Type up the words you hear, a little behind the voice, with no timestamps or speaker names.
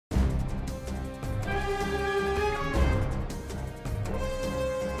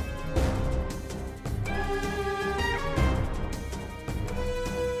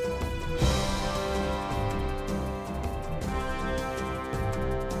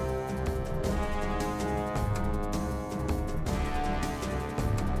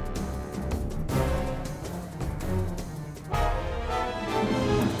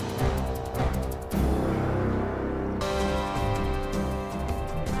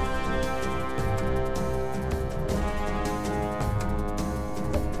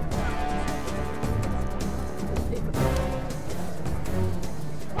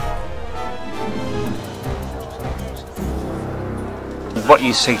what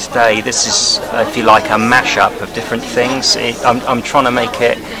you see today, this is, if you like, a mashup of different things. I'm trying to make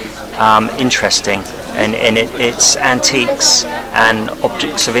it interesting, and it's antiques and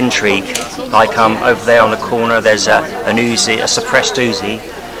objects of intrigue. Like over there on the corner, there's an Uzi, a suppressed Uzi,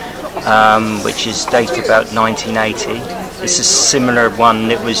 which is dated about 1980. This is a similar one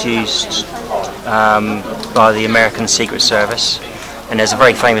that was used by the American Secret Service. And there's a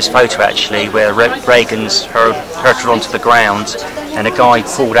very famous photo actually where Reagan's hurtled onto the ground, and a guy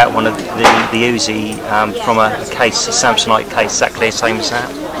pulled out one of the Uzi from a case, a Samsonite case, exactly the same as that,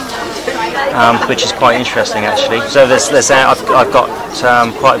 which is quite interesting actually. So there's that. I've got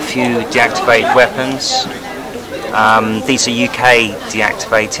quite a few deactivated weapons. These are UK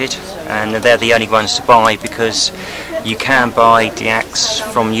deactivated, and they're the only ones to buy because you can buy deacts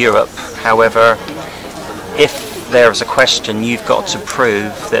from Europe. However, if there is a question, you've got to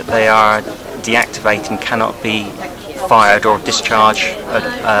prove that they are deactivated and cannot be fired or discharge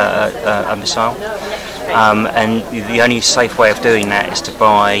a missile. And the only safe way of doing that is to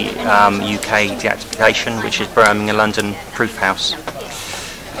buy UK deactivation, which is Birmingham and London Proof House.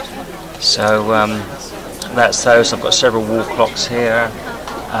 So that's those. I've got several wall clocks here,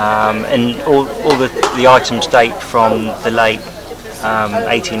 and all the items date from the late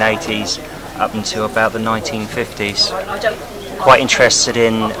 1880s up until about the 1950s. Quite interested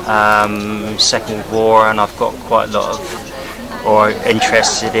in Second World War, and I've got quite a lot of, or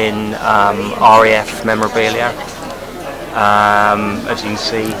interested in RAF memorabilia. As you can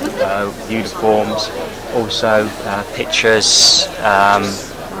see, uniforms, also pictures,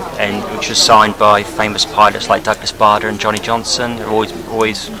 and which was signed by famous pilots like Douglas Bader and Johnny Johnson. They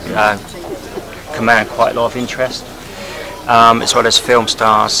always command quite a lot of interest. As well as film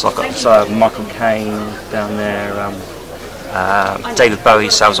stars. I've got Michael Caine down there. David Bowie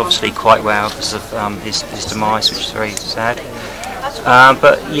sells obviously quite well because of his demise, which is very sad.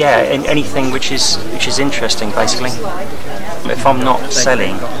 But yeah, anything which is interesting basically. If I'm not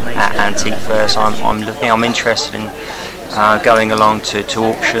selling at antique fairs, I'm interested in going along to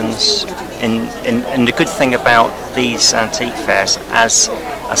auctions. And the good thing about these antique fairs as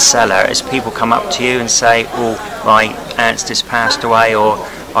a seller is people come up to you and say, "Oh, my aunt's just passed away," or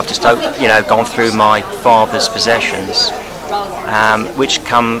 "I've just gone through my father's possessions," which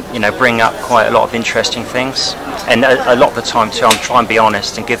bring up quite a lot of interesting things. And a lot of the time too, I'm trying to be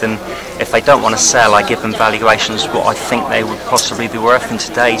honest and give them, if they don't want to sell, I give them valuations what I think they would possibly be worth in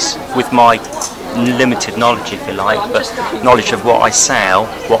today's, with my limited knowledge, if you like, but knowledge of what I sell,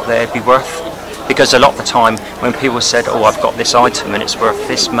 what they'd be worth. Because a lot of the time when people said, "Oh, I've got this item and it's worth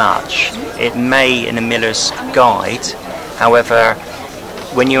this much," it may in a miller's guide. However,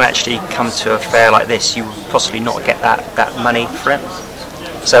 when you actually come to a fair like this, you will possibly not get that money for it.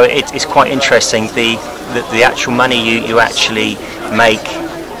 So it's quite interesting. The actual money you actually make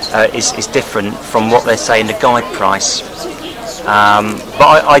is different from what they say in the guide price.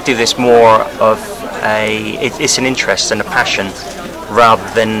 But I do this more of it's an interest and a passion rather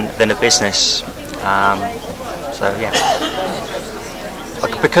than a business. So yeah,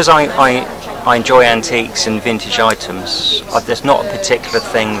 because I enjoy antiques and vintage items, there's not a particular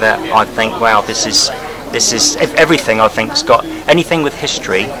thing that I think, wow, this is everything. I think's got anything with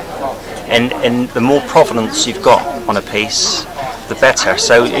history, and the more provenance you've got on a piece, the better.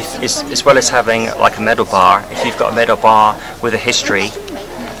 So as well as having like a medal bar, if you've got a medal bar with a history,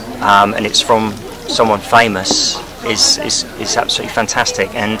 and it's from someone famous, is absolutely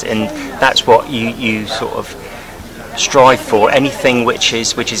fantastic, and that's what you sort of strive for. Anything which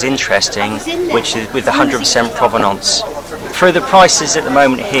is interesting, which is with 100% provenance. Through the prices at the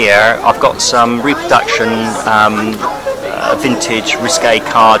moment here, I've got some reproduction vintage risque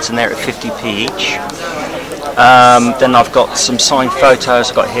cards, and they're at 50p each. Then I've got some signed photos.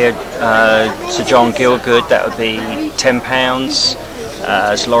 I've got here Sir John Gielgud, that would be £10.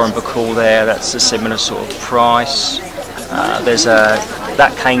 There's Lauren Bacall there, that's a similar sort of price.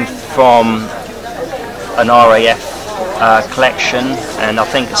 That came from an RAF collection, and I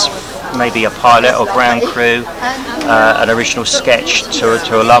think it's maybe a pilot or ground crew, an original sketch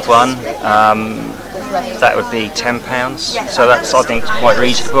to a loved one. That would be £10, so that's, I think, quite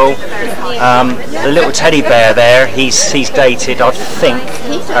reasonable. The little teddy bear there, he's dated, I think,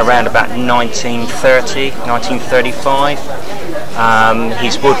 around about 1930, 1935.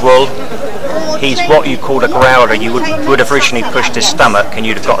 He's woodwool. He's what you call a growler. You would have originally pushed his stomach and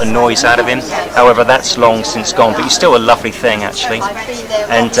you'd have got a noise out of him. However, that's long since gone, but he's still a lovely thing actually.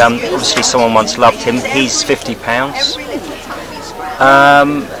 And obviously someone once loved him. He's £50.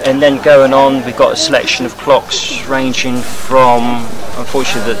 And then going on, we've got a selection of clocks ranging from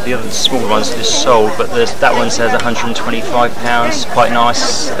unfortunately the other smaller ones are just sold, but that one says £125, quite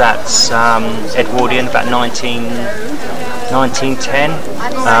nice. That's Edwardian, about 1910.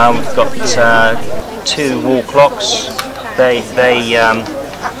 We've got two wall clocks. They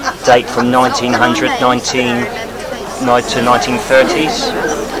date from 1900 to 1930s,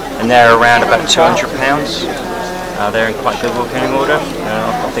 and they're around about £200. They're in quite good working order.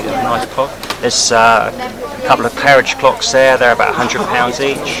 I think it's a nice clock. There's a couple of carriage clocks there. They're about £100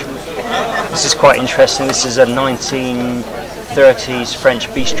 each. This is quite interesting. This is a 1930s French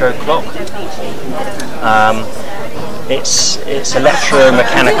bistro clock. It's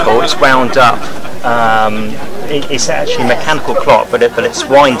electromechanical. It's wound up. It's actually a mechanical clock, but its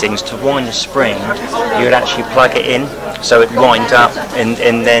windings, to wind the spring, you would actually plug it in, so it winds up,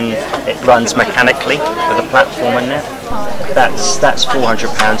 and then it runs mechanically with a platform in there. That's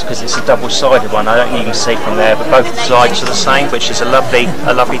 £400 because it's a double-sided one. I don't think you can see from there, but both sides are the same, which is a lovely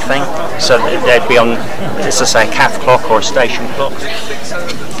thing. So they'd be on, it's a calf clock or a station clock.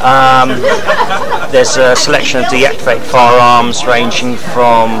 There's a selection of deactivated firearms ranging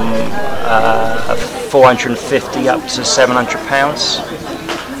from 450 up to £700,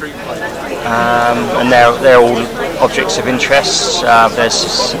 and they're all objects of interest.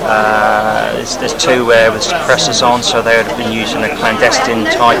 There's two with suppressors on, so they would have been used in a clandestine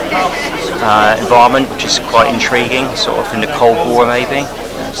type environment, which is quite intriguing, sort of in the Cold War maybe.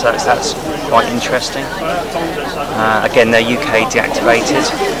 So that's quite interesting. Again, they're UK deactivated.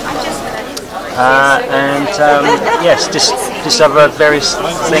 Yes, just other various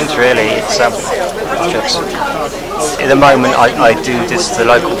things really. It's just, at the moment I do just the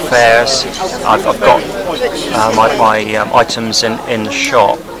local fairs. I've got my items in the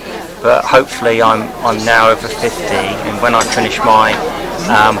shop, but hopefully I'm now over 50, and when I finish my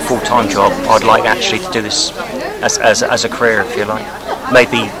full-time job, I'd like actually to do this as a career, if you like.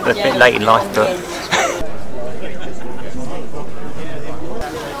 Maybe a bit late in life, but.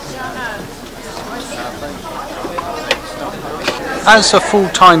 As a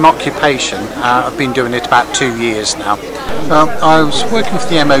full-time occupation, I've been doing it about 2 years now. I was working for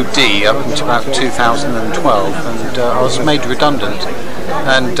the MOD up until about 2012, and I was made redundant.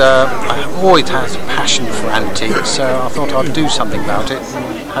 And I've always had a passion for antiques, so I thought I'd do something about it,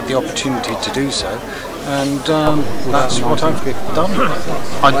 and had the opportunity to do so. And that's what I've done.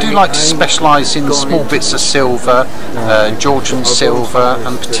 I do like to specialise in small bits of silver, Georgian silver,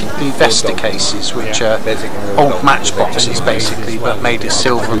 and particularly Vesta cases, which are old matchboxes basically, but made of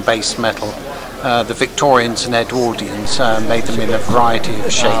silver and base metal. The Victorians and Edwardians made them in a variety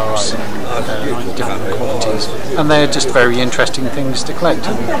of shapes and different qualities, and they're just very interesting things to collect.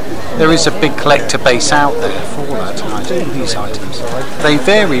 And there is a big collector base out there for these items. They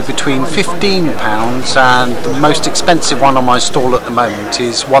vary between £15 and the most expensive one on my stall at the moment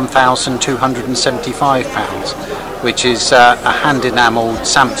is £1,275, which is a hand-enamelled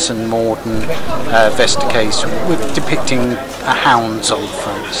Samson Morden Vesta case with depicting a hounds on the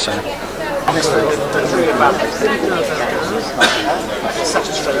front. So.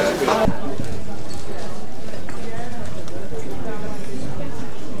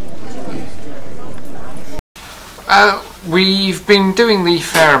 We've been doing the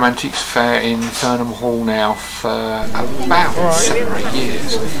Fareham Antique Fair in Fareham Hall now for about 7 or 8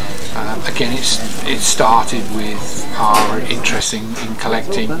 years. Again, it started with our interest in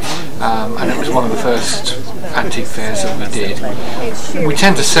collecting, and it was one of the first antique fairs that we did. We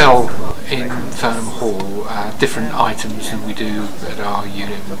tend to sell in Fareham Hall different items than we do at our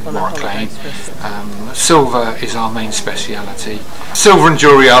unit in Warwick Lane. Silver is our main speciality. Silver and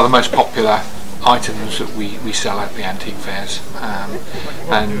jewellery are the most popular items that we sell at the antique fairs,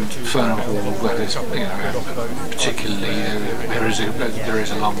 and Fareham Hall, particularly there is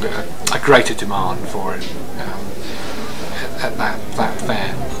a greater demand for it at that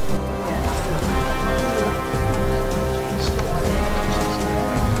fair.